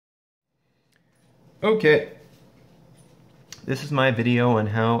Okay, this is my video on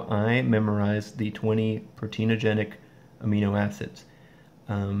how I memorize the 20 proteinogenic amino acids.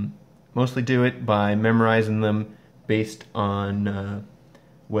 Mostly do it by memorizing them based on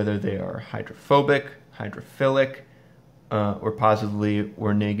whether they are hydrophobic, hydrophilic, or positively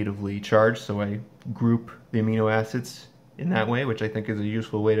or negatively charged. So I group the amino acids in that way, which I think is a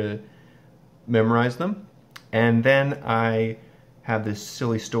useful way to memorize them. And then I have this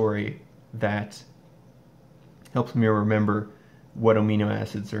silly story that helps me remember what amino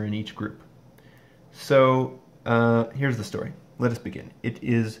acids are in each group. So here's the story. Let us begin. It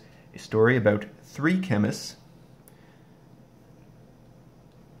is a story about three chemists.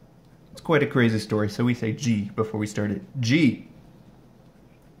 It's quite a crazy story, so we say G before we start it. G.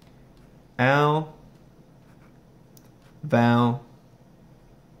 Al, Val,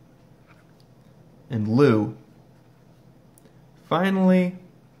 and Lou finally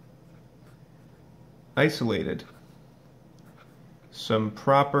isolated some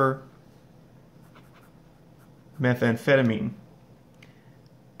proper methamphetamine,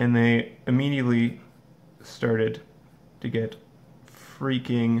 and they immediately started to get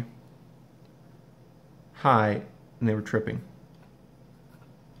freaking high, and they were tripping.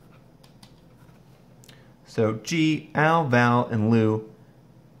 So G, Al, Val, and Lou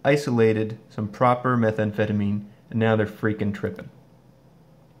isolated some proper methamphetamine, and now they're freaking tripping.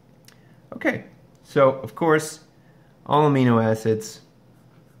 Okay, so of course, all amino acids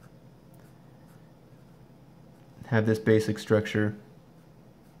have this basic structure.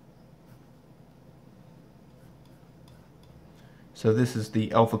 So this is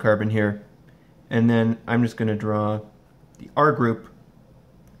the alpha carbon here, and then I'm just going to draw the R group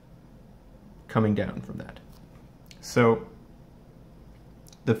coming down from that. So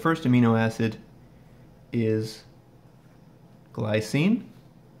the first amino acid is glycine.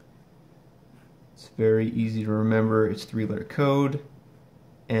 It's very easy to remember. It's 3-letter code,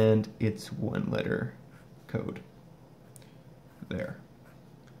 and it's 1-letter code there.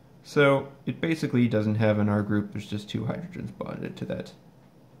 So it basically doesn't have an R group. There's just 2 hydrogens bonded to that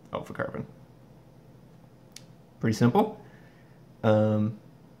alpha carbon. Pretty simple.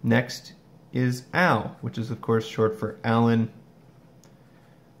 Next is Al, which is of course short for Alan,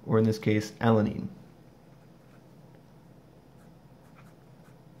 or in this case, Alanine.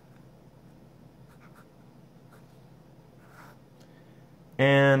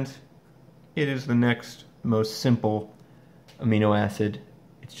 And it is the next most simple amino acid.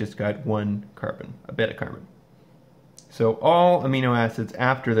 It's just got 1 carbon, a beta carbon. So all amino acids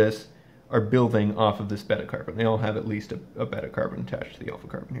after this are building off of this beta carbon. They all have at least a beta carbon attached to the alpha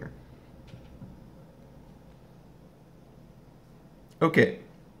carbon here. Okay,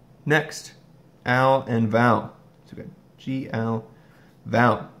 next, Al and Val. So we got G, Al,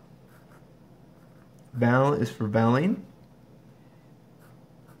 Val. Val is for Valine.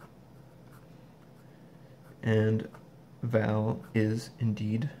 And Val is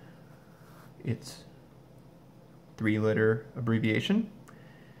indeed its 3-letter abbreviation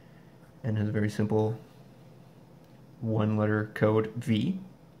and has a very simple 1-letter code V.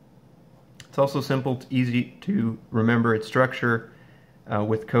 It's also simple, easy to remember its structure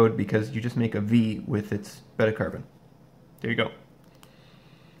with code because you just make a V with its beta carbon. There you go.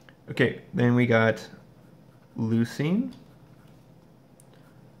 Okay, then we got Leucine,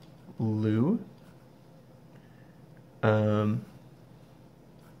 Lou,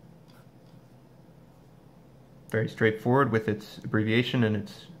 very straightforward with its abbreviation and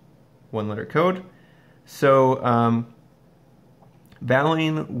its 1-letter code. So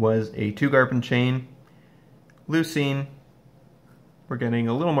Valine was a 2-carbon chain. Leucine, we're getting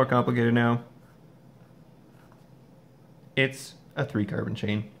a little more complicated now. It's a 3-carbon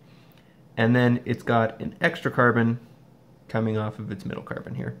chain. And then it's got an extra carbon coming off of its middle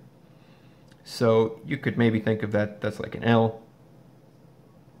carbon here. So you could maybe think of that's like an L,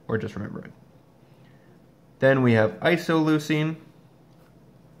 or just remember it. Then we have Isoleucine.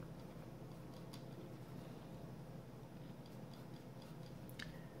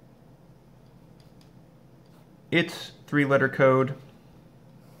 Its 3-letter code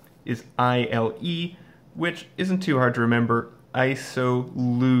is ILE, which isn't too hard to remember.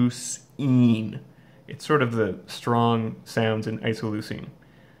 Isoleucine. It's sort of the strong sounds in isoleucine.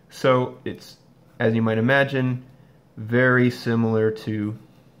 So it's, as you might imagine, very similar to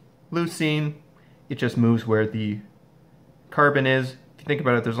leucine. It just moves where the carbon is. If you think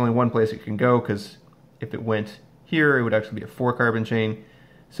about it, there's only one place it can go, because if it went here, it would actually be a 4-carbon chain.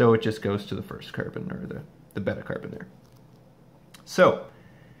 So it just goes to the first carbon, or the beta carbon there. So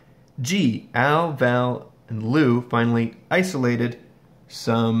G, Al, Val, and Lou finally isolated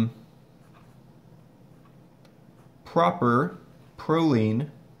some proper Prolene,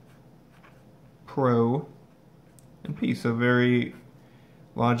 Pro, and P. So very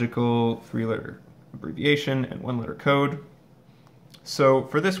logical 3-letter abbreviation and 1-letter code. So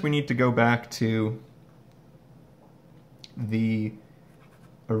for this we need to go back to the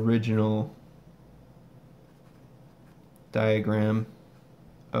original diagram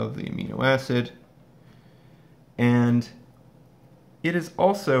of the amino acid, and it is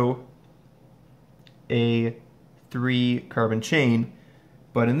also a 3-carbon chain,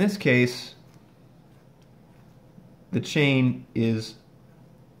 but in this case the chain is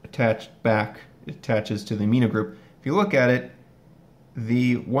attached back, it attaches to the amino group. If you look at it,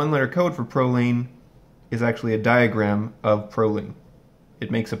 the 1-letter code for Prolene is actually a diagram of Prolene.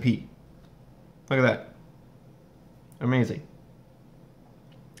 It makes a P. Look at that. Amazing.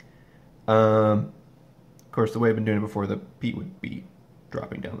 Of course, the way I've been doing it before, the P would be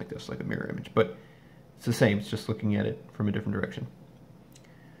dropping down like this, like a mirror image, but it's the same, it's just looking at it from a different direction.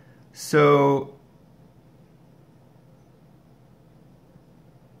 So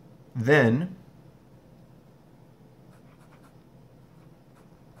then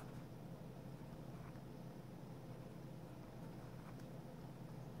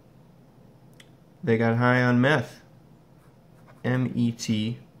they got high on meth,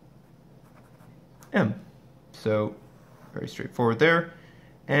 METM. So very straightforward there.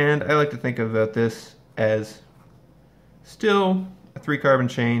 And I like to think about this as still a 3-carbon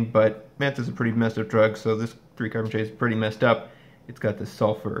chain, but meth is a pretty messed up drug, so this 3-carbon chain is pretty messed up. It's got this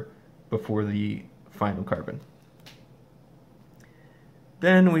sulfur before the final carbon.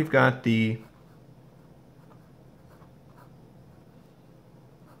 Then we've got the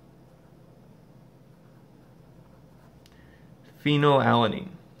phenylalanine.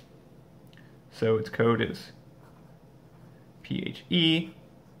 So its code is PHE,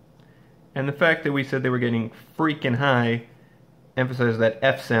 and the fact that we said they were getting freaking high emphasizes that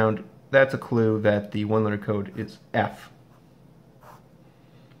F sound. That's a clue that the 1-letter code is F.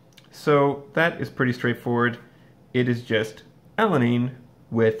 So that is pretty straightforward. It is just alanine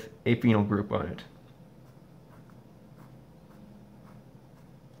with a phenyl group on it.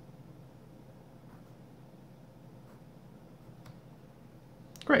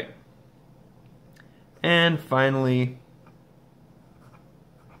 Great. And finally,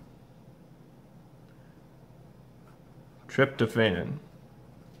 tryptophan.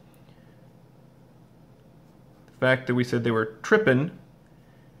 The fact that we said they were trippin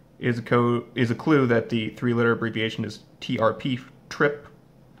is a clue that the 3-letter abbreviation is TRP, trip.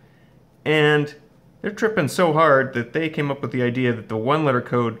 And they're tripping so hard that they came up with the idea that the 1-letter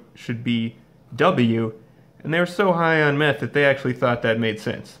code should be W, and they were so high on meth that they actually thought that made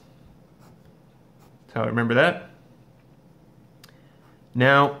sense. That's how I remember that.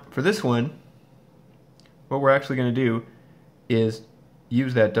 Now, for this one, what we're actually going to do is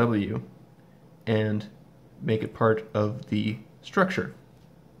use that W and make it part of the structure.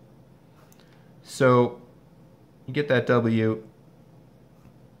 So, you get that W,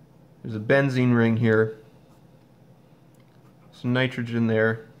 there's a benzene ring here, some nitrogen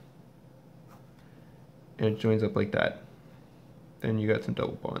there, and it joins up like that. Then you got some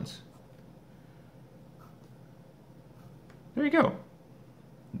double bonds. There you go.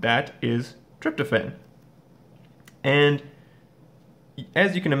 That is tryptophan. And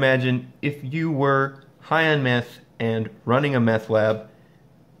as you can imagine, if you were high on meth and running a meth lab,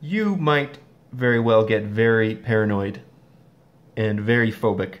 you might very well get very paranoid and very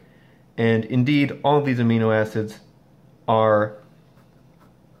phobic. And indeed, all of these amino acids are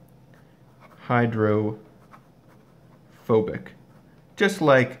hydrophobic, just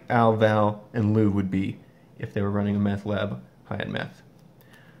like Al, Val, and Lou would be if they were running a meth lab high on meth.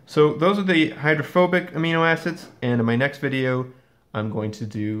 So those are the hydrophobic amino acids, and in my next video I'm going to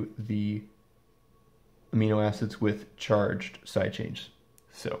do the amino acids with charged side chains.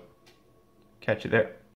 So, catch you there.